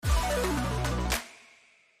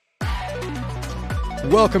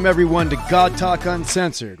Welcome everyone to God Talk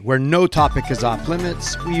Uncensored, where no topic is off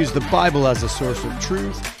limits. We use the Bible as a source of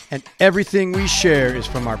truth, and everything we share is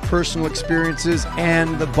from our personal experiences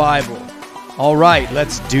and the Bible. All right,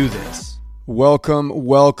 let's do this. Welcome.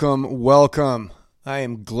 I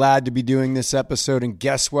am glad to be doing this episode, and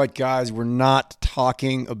guess what, guys? We're not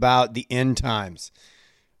talking about the end times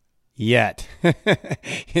yet.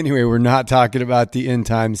 Anyway, we're not talking about the end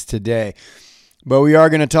times today, but we are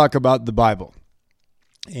going to talk about the Bible.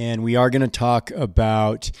 And we are going to talk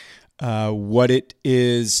about what it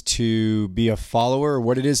is to be a follower,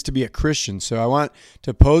 what it is to be a Christian. So I want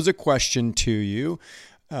to pose a question to you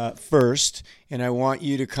first, and I want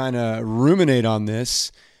you to kind of ruminate on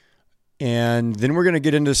this, and then we're going to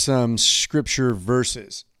get into some scripture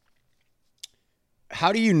verses.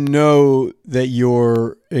 How do you know that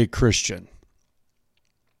you're a Christian?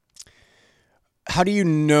 How do you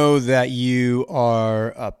know that you are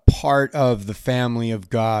a part of the family of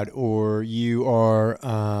God, or you are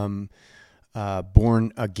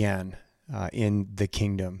born again in the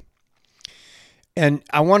kingdom? And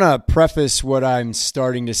I want to preface what I'm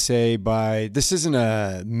starting to say by, this isn't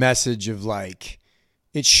a message of like,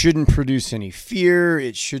 it shouldn't produce any fear,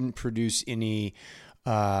 it shouldn't produce any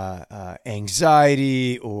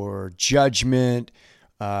anxiety or judgment.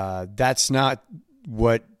 That's not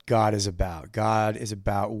what God is about. God is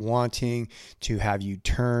about wanting to have you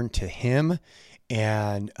turn to Him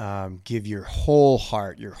and give your whole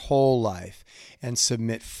heart, your whole life, and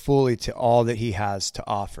submit fully to all that He has to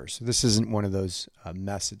offer. So this isn't one of those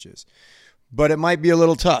messages, but it might be a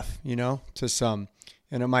little tough, to some,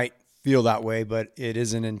 and it might feel that way, but it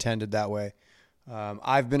isn't intended that way.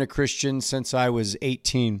 I've been a Christian since I was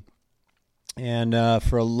 18, and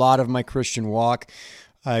for a lot of my Christian walk,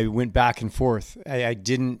 I went back and forth. I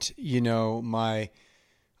didn't, I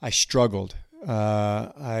struggled.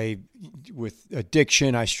 With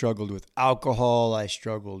addiction, I struggled with alcohol, I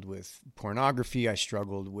struggled with pornography, I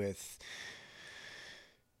struggled with,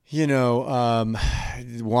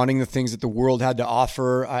 wanting the things that the world had to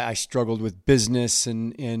offer. I struggled with business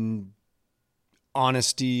and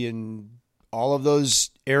honesty and all of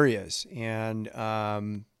those areas. And,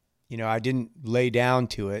 I didn't lay down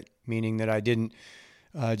to it, meaning that I didn't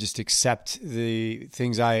just accept the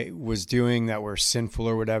things I was doing that were sinful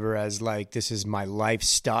or whatever as like, this is my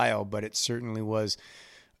lifestyle, but it certainly was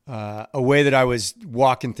a way that I was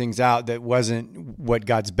walking things out that wasn't what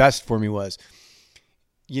God's best for me was.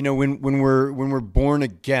 When we're born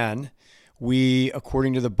again, we,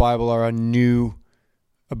 according to the Bible, are a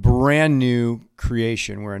brand new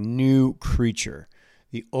creation. We're a new creature.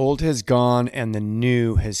 The old has gone and the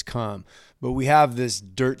new has come. But we have this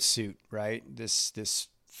dirt suit, right? This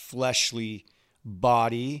fleshly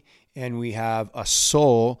body, and we have a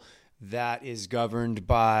soul that is governed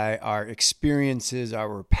by our experiences,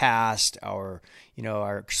 our past, our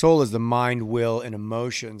soul is the mind, will, and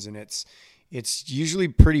emotions, and it's usually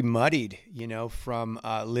pretty muddied, from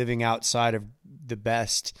living outside of the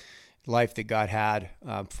best life that God had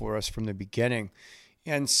for us from the beginning.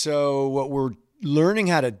 And so what we're learning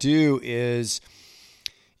how to do is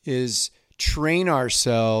train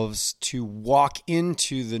ourselves to walk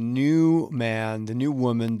into the new man, the new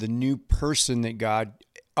woman, the new person that God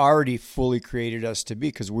already fully created us to be,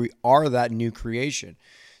 because we are that new creation.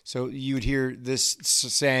 So you would hear this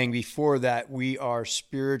saying before that we are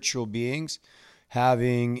spiritual beings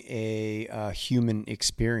having a human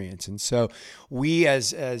experience. And so we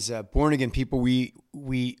as born again people,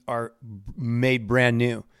 we are made brand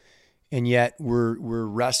new. And yet we're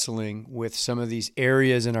wrestling with some of these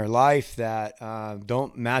areas in our life that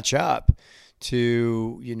don't match up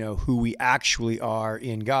to who we actually are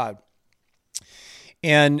in God.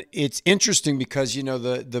 And it's interesting because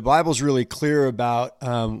the Bible's really clear about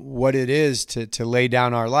what it is to lay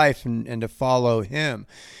down our life and to follow Him,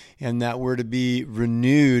 and that we're to be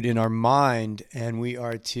renewed in our mind, and we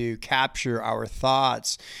are to capture our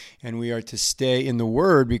thoughts, and we are to stay in the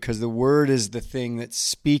Word, because the Word is the thing that's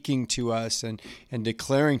speaking to us and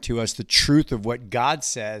declaring to us the truth of what God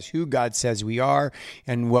says, who God says we are,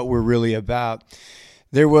 and what we're really about.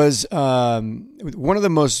 There was one of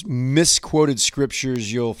the most misquoted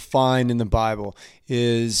scriptures you'll find in the Bible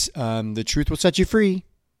is the truth will set you free.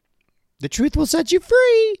 The truth will set you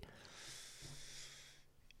free.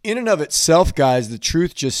 In and of itself, guys, the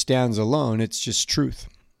truth just stands alone. It's just truth.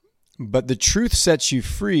 But the truth sets you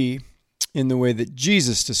free in the way that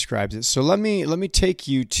Jesus describes it. So let me take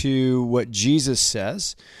you to what Jesus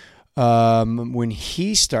says when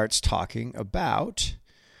He starts talking about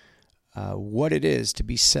what it is to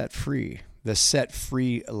be set free, the set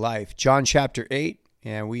free life. John chapter 8,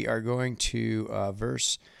 and we are going to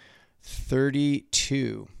verse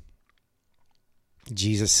 32,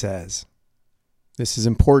 Jesus says, this is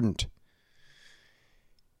important.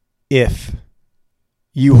 If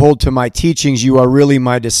you hold to my teachings, you are really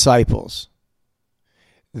my disciples.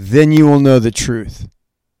 Then you will know the truth,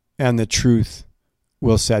 and the truth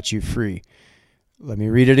will set you free. Let me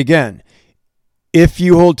read it again. If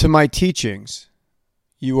you hold to my teachings,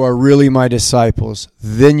 you are really my disciples.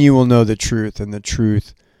 Then you will know the truth, and the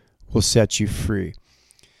truth will set you free.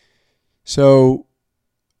 So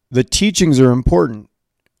the teachings are important.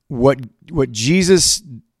 What Jesus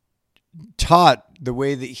taught, the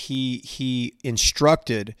way that he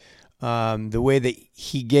instructed, the way that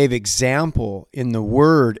he gave example in the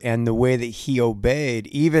word, and the way that he obeyed,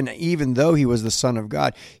 even though he was the Son of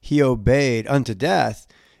God, he obeyed unto death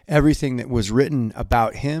everything that was written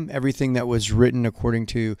about him, everything that was written according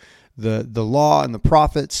to the law and the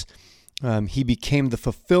prophets. He became the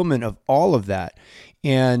fulfillment of all of that.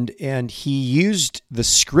 And he used the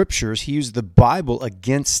scriptures, he used the Bible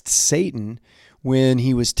against Satan when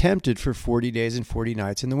he was tempted for 40 days and 40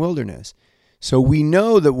 nights in the wilderness. So we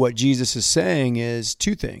know that what Jesus is saying is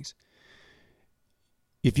two things.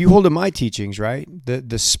 If you hold to my teachings, right,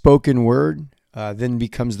 the spoken word then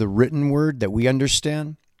becomes the written word that we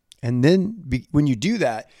understand. And then when you do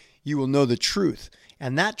that, you will know the truth.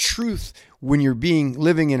 And that truth, when you're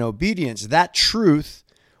living in obedience, that truth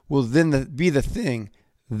will then be the thing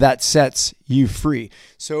that sets you free.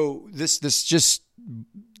 So this just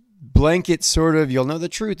blanket sort of, you'll know the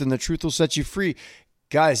truth and the truth will set you free.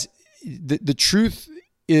 Guys, the truth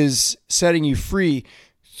is setting you free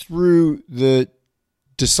through the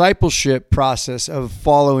discipleship process of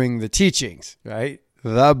following the teachings, right?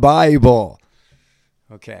 The Bible.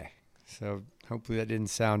 Okay, so hopefully that didn't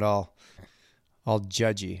sound all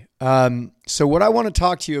judgy. So what I want to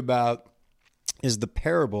talk to you about is the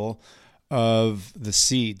parable of the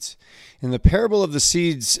seeds. And the parable of the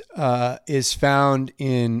seeds is found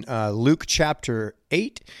in Luke chapter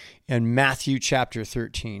 8 and Matthew chapter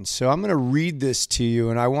 13. So I'm going to read this to you,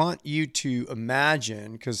 and I want you to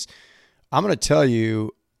imagine, because I'm going to tell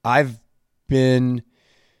you, I've been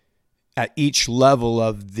at each level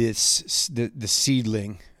of this, the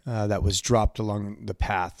seedling that was dropped along the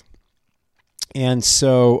path. And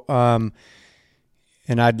so,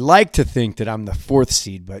 and I'd like to think that I'm the fourth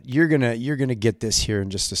seed, but you're gonna get this here in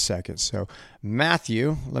just a second. So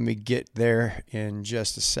Matthew, let me get there in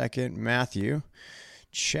just a second. Matthew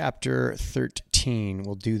chapter 13,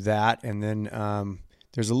 we'll do that. And then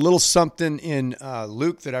there's a little something in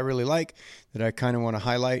Luke that I really like that I kind of want to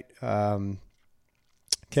highlight.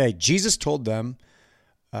 Okay, Jesus told them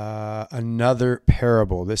another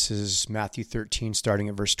parable. This is Matthew 13, starting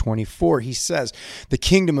at verse 24. He says, "The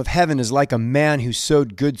kingdom of heaven is like a man who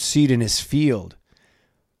sowed good seed in his field.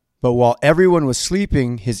 But while everyone was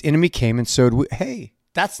sleeping, his enemy came and sowed." Hey,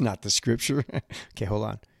 that's not the scripture. Okay,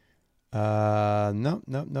 hold on. No.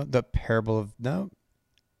 The parable of, no.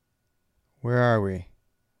 Where are we?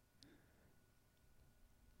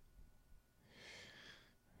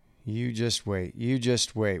 You just wait.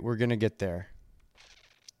 We're going to get there.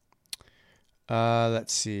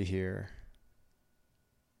 Let's see here.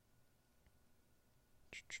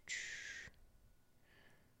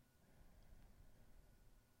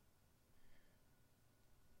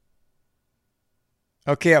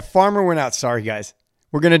 Okay, a farmer went out. Sorry, guys.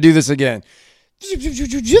 We're going to do this again.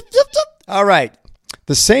 All right.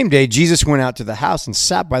 The same day, Jesus went out to the house and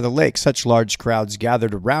sat by the lake. Such large crowds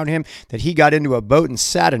gathered around him that he got into a boat and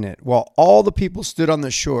sat in it. While all the people stood on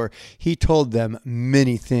the shore, he told them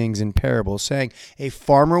many things in parables, saying, "A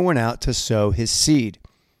farmer went out to sow his seed.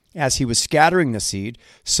 As he was scattering the seed,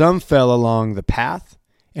 some fell along the path,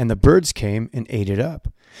 and the birds came and ate it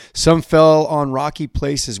up. Some fell on rocky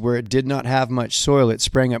places where it did not have much soil. It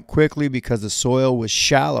sprang up quickly because the soil was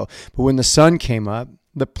shallow. But when the sun came up,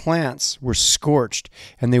 the plants were scorched,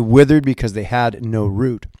 and they withered because they had no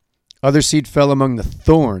root. Other seed fell among the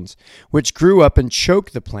thorns, which grew up and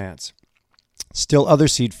choked the plants. Still other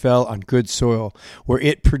seed fell on good soil, where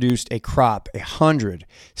it produced a crop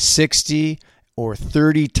 160 or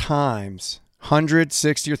 30 times.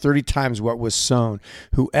 160 or 30 times what was sown.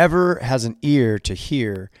 Whoever has an ear to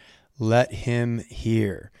hear, let him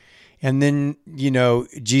hear." And then,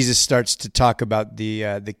 Jesus starts to talk about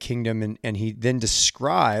the kingdom, and he then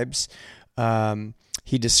describes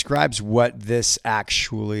what this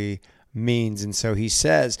actually means. And so he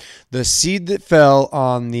says, the seed that fell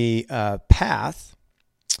on the path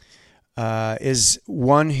is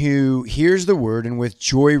one who hears the word and with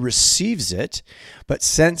joy receives it, but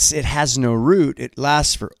since it has no root, it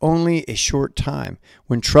lasts for only a short time.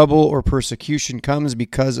 When trouble or persecution comes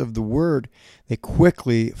because of the word, they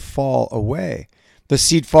quickly fall away. The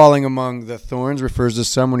seed falling among the thorns refers to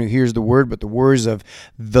someone who hears the word, but the worries of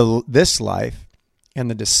this life and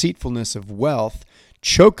the deceitfulness of wealth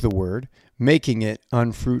choke the word, making it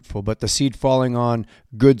unfruitful. But the seed falling on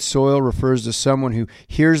good soil refers to someone who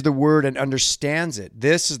hears the word and understands it.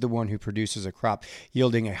 This is the one who produces a crop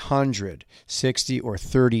yielding 100, 60, or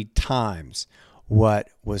 30 times what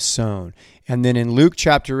was sown. And then in Luke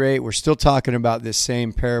chapter 8, we're still talking about this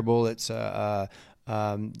same parable. It's an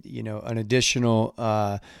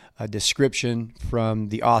additional description from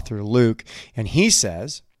the author Luke. And he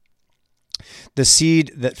says, the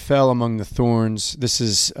seed that fell among the thorns, this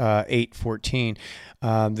is 8:14,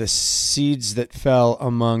 the seeds that fell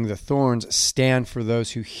among the thorns stand for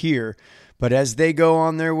those who hear, but as they go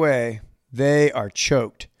on their way, they are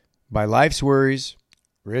choked by life's worries,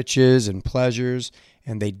 riches, and pleasures,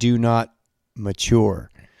 and they do not mature.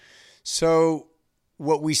 So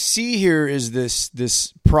what we see here is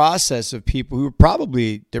this process of people who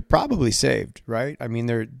they're probably saved, right? I mean,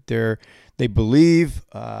 they believe.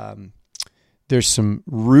 There's some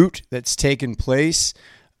root that's taken place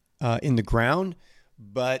in the ground,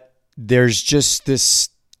 but there's just this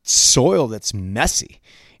soil that's messy,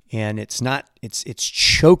 and it's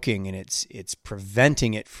choking, and it's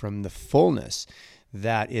preventing it from the fullness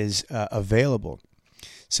that is available.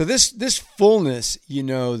 So this fullness,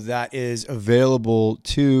 that is available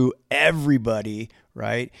to everybody,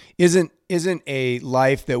 right? Isn't a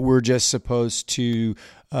life that we're just supposed to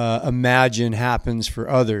imagine happens for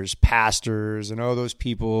others, pastors and all those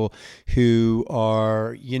people who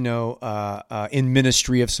are, in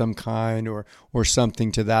ministry of some kind or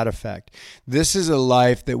something to that effect. This is a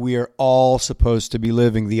life that we are all supposed to be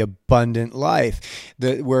living, the abundant life,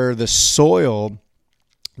 where the soil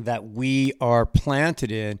that we are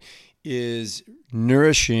planted in is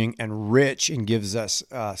nourishing and rich and gives us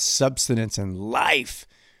substance and life.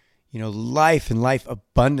 Life and life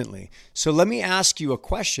abundantly. So let me ask you a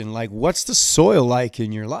question. Like, what's the soil like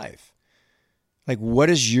in your life? Like, what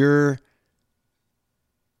is your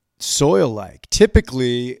soil like?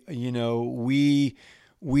 Typically, we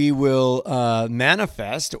will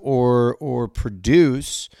manifest or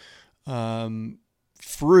produce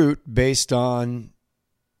fruit based on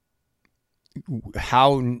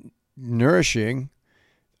how nourishing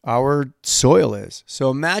our soil is. So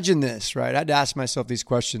imagine this, right? I'd ask myself these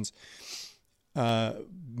questions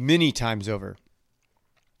many times over.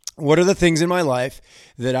 What are the things in my life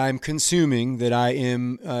that I'm consuming, that I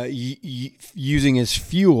am using as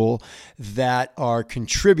fuel, that are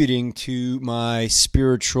contributing to my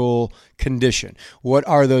spiritual condition? What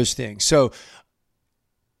are those things? So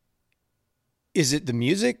is it the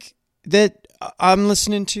music that I'm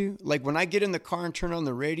listening to? Like when I get in the car and turn on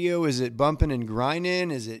the radio, is it bumping and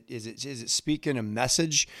grinding? Is it speaking a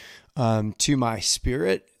message to my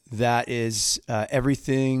spirit that is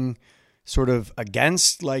everything sort of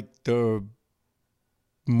against like the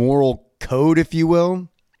moral code, if you will,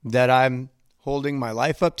 that I'm holding my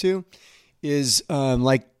life up to? Is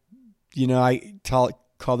I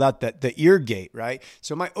call that the ear gate, right?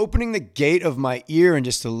 So am I opening the gate of my ear and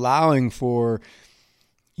just allowing for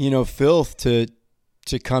filth to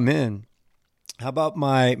come in? How about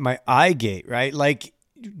my eye gate, right? Like,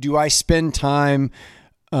 do I spend time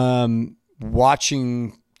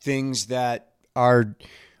watching things that are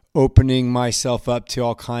opening myself up to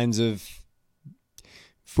all kinds of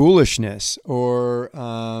foolishness or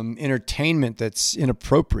entertainment that's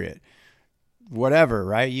inappropriate? Whatever,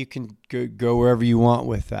 right? You can go wherever you want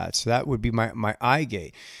with that. So that would be my eye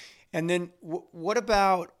gate. And then what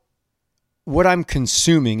about what I'm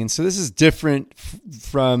consuming? And so this is different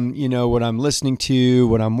from, what I'm listening to,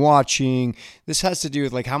 what I'm watching. This has to do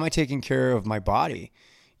with like, how am I taking care of my body?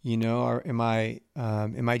 Or am I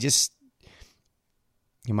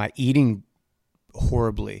eating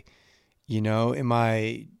horribly? Am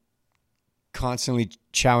I constantly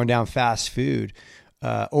chowing down fast food?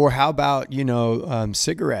 Or how about,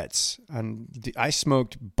 cigarettes? And I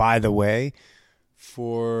smoked, by the way,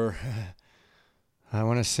 for I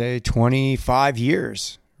want to say 25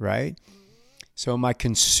 years, right? So am I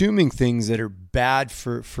consuming things that are bad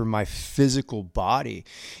for my physical body?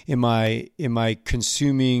 Am I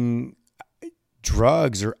consuming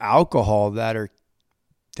drugs or alcohol that are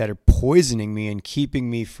poisoning me and keeping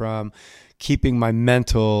me from keeping my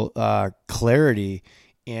mental clarity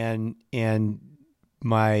and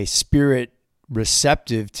my spirit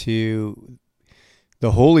receptive to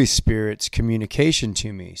the Holy Spirit's communication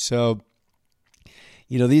to me. So,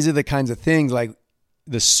 these are the kinds of things like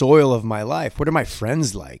the soil of my life. What are my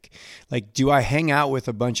friends like? Like, do I hang out with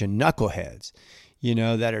a bunch of knuckleheads,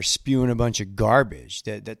 that are spewing a bunch of garbage,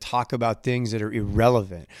 that talk about things that are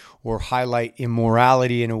irrelevant or highlight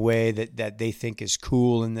immorality in a way that they think is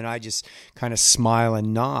cool, and then I just kind of smile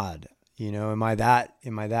and nod? Am I that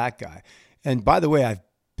guy? And by the way, I've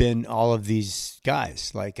been all of these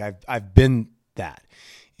guys. Like I've been that.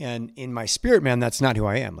 And in my spirit, man, that's not who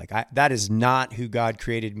I am. That is not who God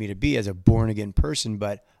created me to be as a born again person.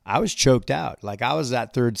 But I was choked out. Like I was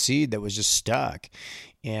that third seed that was just stuck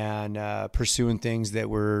and pursuing things that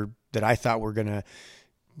I thought were going to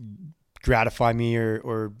gratify me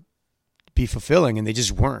or be fulfilling, and they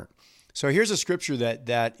just weren't. So here's a scripture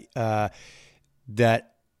that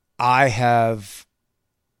I have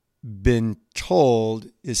been told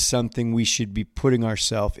is something we should be putting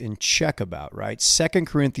ourselves in check about, right? 2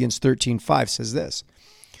 Corinthians 13:5 says this: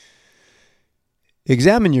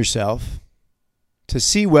 examine yourself to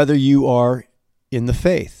see whether you are in the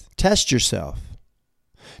faith. Test yourself.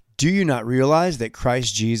 Do you not realize that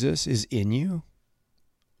Christ Jesus is in you?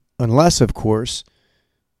 Unless, of course,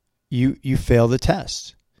 you fail the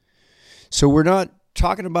test. So we're not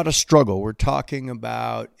talking about a struggle. We're talking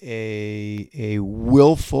about a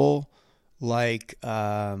willful,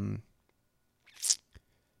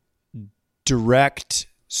 direct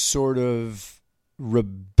sort of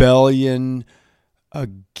rebellion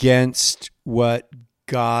against what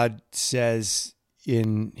God says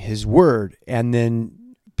in His Word, and then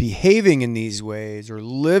behaving in these ways or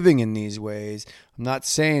living in these ways. I'm not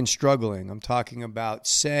saying struggling. I'm talking about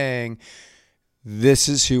saying, this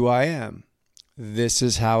is who I am. This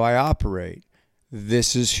is how I operate.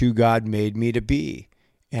 This is who God made me to be.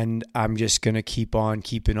 And I'm just going to keep on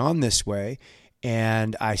keeping on this way.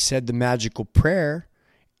 And I said the magical prayer,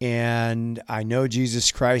 and I know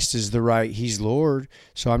Jesus Christ is He's Lord.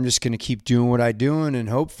 So I'm just going to keep doing what I'm doing. And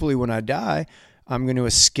hopefully when I die, I'm going to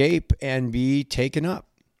escape and be taken up.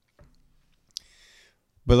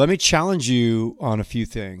 But let me challenge you on a few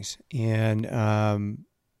things. And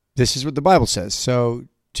this is what the Bible says. So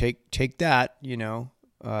take that,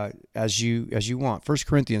 as you want. 1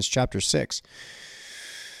 Corinthians chapter 6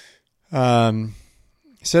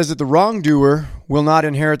 says that the wrongdoer will not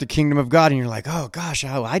inherit the kingdom of God. And you're like, oh gosh,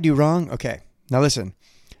 how I do wrong. Okay, now listen.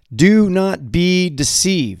 Do not be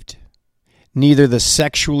deceived. Neither the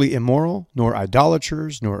sexually immoral, nor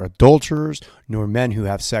idolaters, nor adulterers, nor men who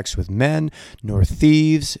have sex with men, nor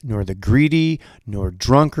thieves, nor the greedy, nor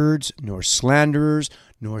drunkards, nor slanderers,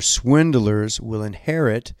 nor swindlers will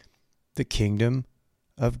inherit the kingdom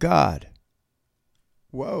of God.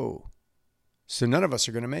 Whoa. So none of us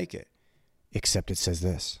are going to make it, except it says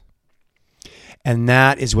this. And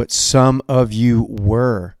that is what some of you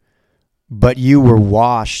were. But you were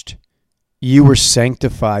washed. You were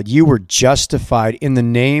sanctified. You were justified in the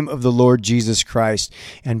name of the Lord Jesus Christ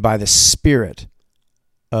and by the Spirit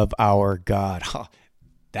of our God. Oh,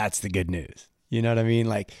 that's the good news. You know what I mean?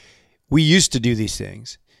 Like, we used to do these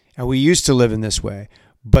things and we used to live in this way.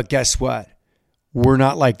 But guess what? We're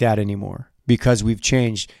not like that anymore because we've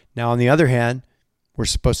changed. Now, on the other hand, we're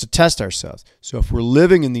supposed to test ourselves. So if we're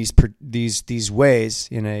living in these ways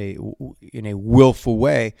in a willful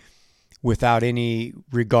way, without any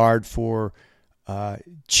regard for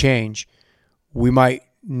change, we might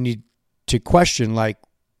need to question,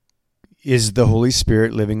 is the Holy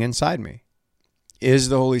Spirit living inside me? Is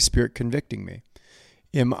the Holy Spirit convicting me?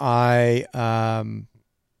 Am I, am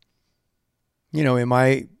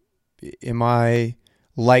I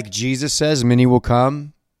like Jesus says, many will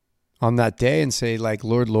come on that day and say,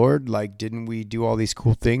 Lord, Lord, didn't we do all these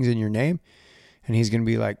cool things in your name? And He's going to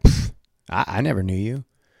be like, I never knew you.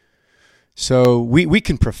 So we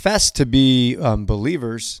can profess to be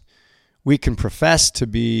believers. We can profess to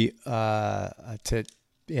be to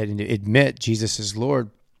admit Jesus is Lord,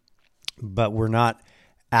 but we're not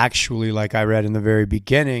actually, like I read in the very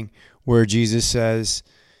beginning, where Jesus says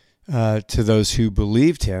to those who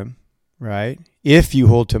believed Him, right? If you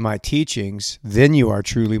hold to my teachings, then you are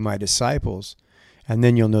truly my disciples, and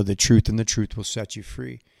then you'll know the truth, and the truth will set you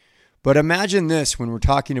free. But imagine this when we're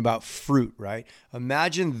talking about fruit, right?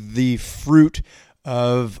 Imagine the fruit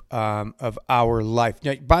of our life.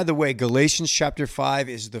 Now, by the way, Galatians chapter 5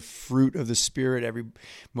 is the fruit of the Spirit.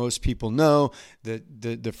 Most people know that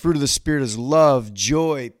the fruit of the Spirit is love,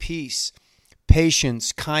 joy, peace,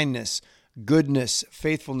 patience, kindness, goodness,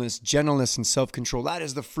 faithfulness, gentleness, and self-control. That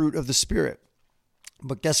is the fruit of the Spirit.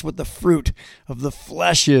 But guess what the fruit of the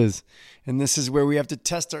flesh is? And this is where we have to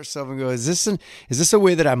test ourselves and go, is this a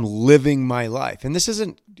way that I'm living my life? And this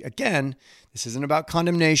isn't about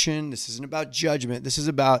condemnation. This isn't about judgment. This is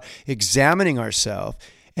about examining ourselves.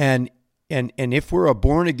 And if we're a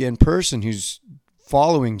born again person who's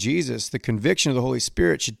following Jesus, the conviction of the Holy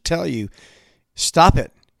Spirit should tell you, stop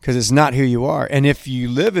it, because it's not who you are. And if you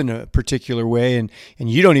live in a particular way and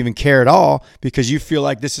you don't even care at all because you feel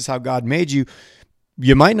like this is how God made you,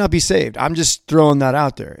 you might not be saved. I'm just throwing that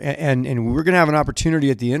out there. And we're going to have an opportunity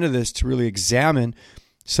at the end of this to really examine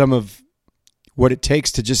some of what it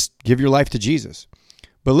takes to just give your life to Jesus.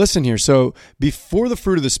 But listen here. So before the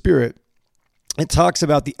fruit of the Spirit, it talks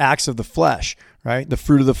about the acts of the flesh, right? The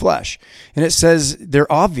fruit of the flesh. And it says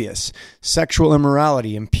they're obvious: sexual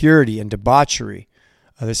immorality, impurity, and debauchery.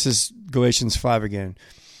 This is Galatians 5 again.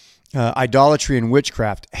 Idolatry and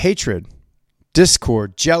witchcraft, hatred,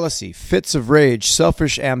 discord, jealousy, fits of rage,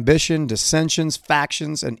 selfish ambition, dissensions,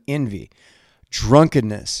 factions, and envy,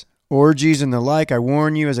 drunkenness, orgies, and the like. I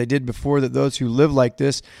warn you, as I did before, that those who live like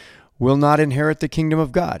this will not inherit the kingdom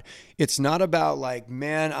of God. It's not about like,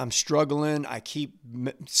 man, I'm struggling, I keep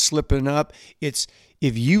slipping up. It's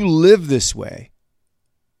if you live this way,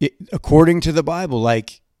 according to the Bible,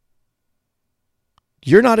 like,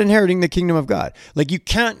 you're not inheriting the kingdom of God. Like, you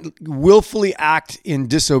can't willfully act in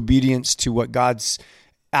disobedience to what God's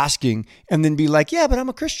asking and then be like, yeah, but I'm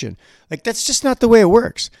a Christian. Like, that's just not the way it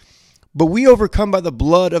works. But we overcome by the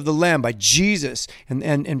blood of the Lamb, by Jesus,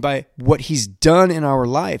 and by what he's done in our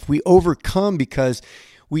life. We overcome because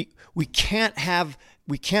we can't have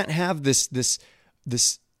this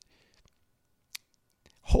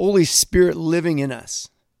Holy Spirit living in us.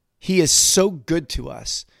 He is so good to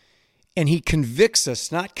us. And he convicts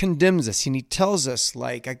us, not condemns us. And he tells us,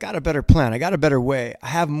 like, I got a better plan. I got a better way. I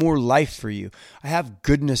have more life for you. I have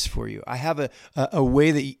goodness for you. I have a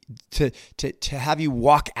way that to have you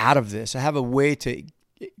walk out of this. I have a way to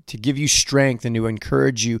give you strength and to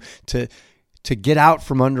encourage you to get out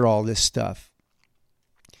from under all this stuff.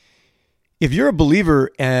 If you're a believer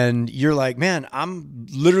and you're like, man, I'm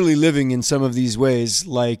literally living in some of these ways,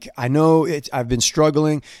 like, I know I've been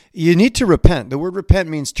struggling, you need to repent. The word repent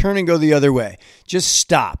means turn and go the other way. Just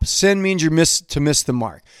stop. Sin means you miss the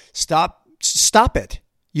mark. Stop it.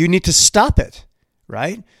 You need to stop it,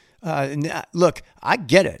 right? Look, I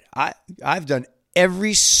get it. I've done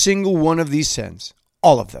every single one of these sins,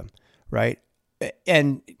 all of them, right?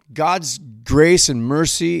 And God's grace and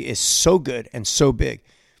mercy is so good and so big.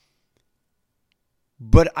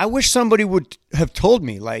 But I wish somebody would have told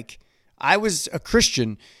me, like, I was a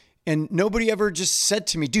Christian and nobody ever just said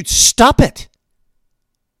to me, dude, stop it.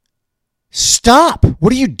 Stop.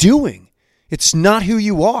 What are you doing? It's not who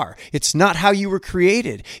you are. It's not how you were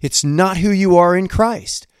created. It's not who you are in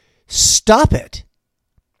Christ. Stop it.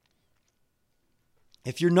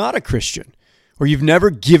 If you're not a Christian or you've never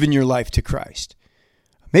given your life to Christ,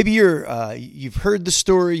 maybe you've heard the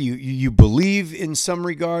story, you believe in some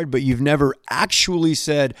regard, but you've never actually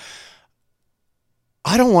said,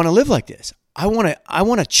 I don't want to live like this. I want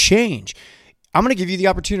to change. I'm going to give you the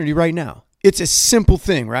opportunity right now. It's a simple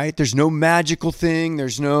thing, right? There's no magical thing.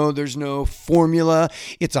 There's no formula.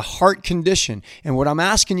 It's a heart condition. And what I'm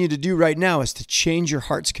asking you to do right now is to change your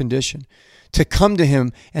heart's condition, to come to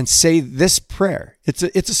him and say this prayer. It's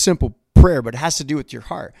a simple prayer, but it has to do with your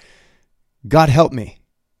heart. God, help me.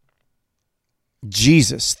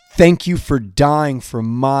 Jesus, thank you for dying for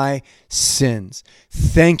my sins.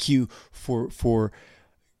 Thank you for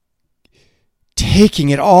taking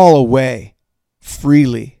it all away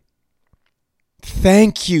freely.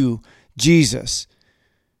 Thank you, Jesus,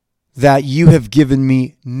 that you have given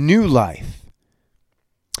me new life.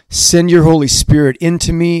 Send your Holy Spirit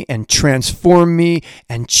into me and transform me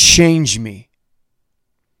and change me.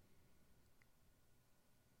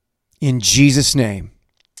 In Jesus' name.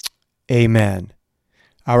 Amen.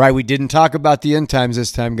 All right, we didn't talk about the end times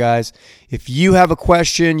this time, guys. If you have a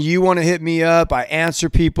question, you want to hit me up. I answer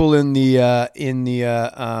people in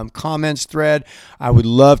the comments thread. I would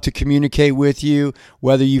love to communicate with you,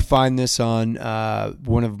 whether you find this on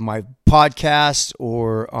one of my podcasts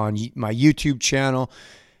or on my YouTube channel.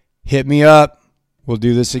 Hit me up. We'll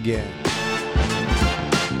do this again.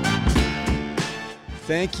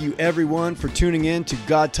 Thank you, everyone, for tuning in to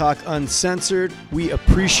God Talk Uncensored. We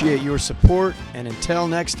appreciate your support, and until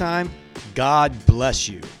next time, God bless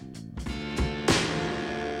you.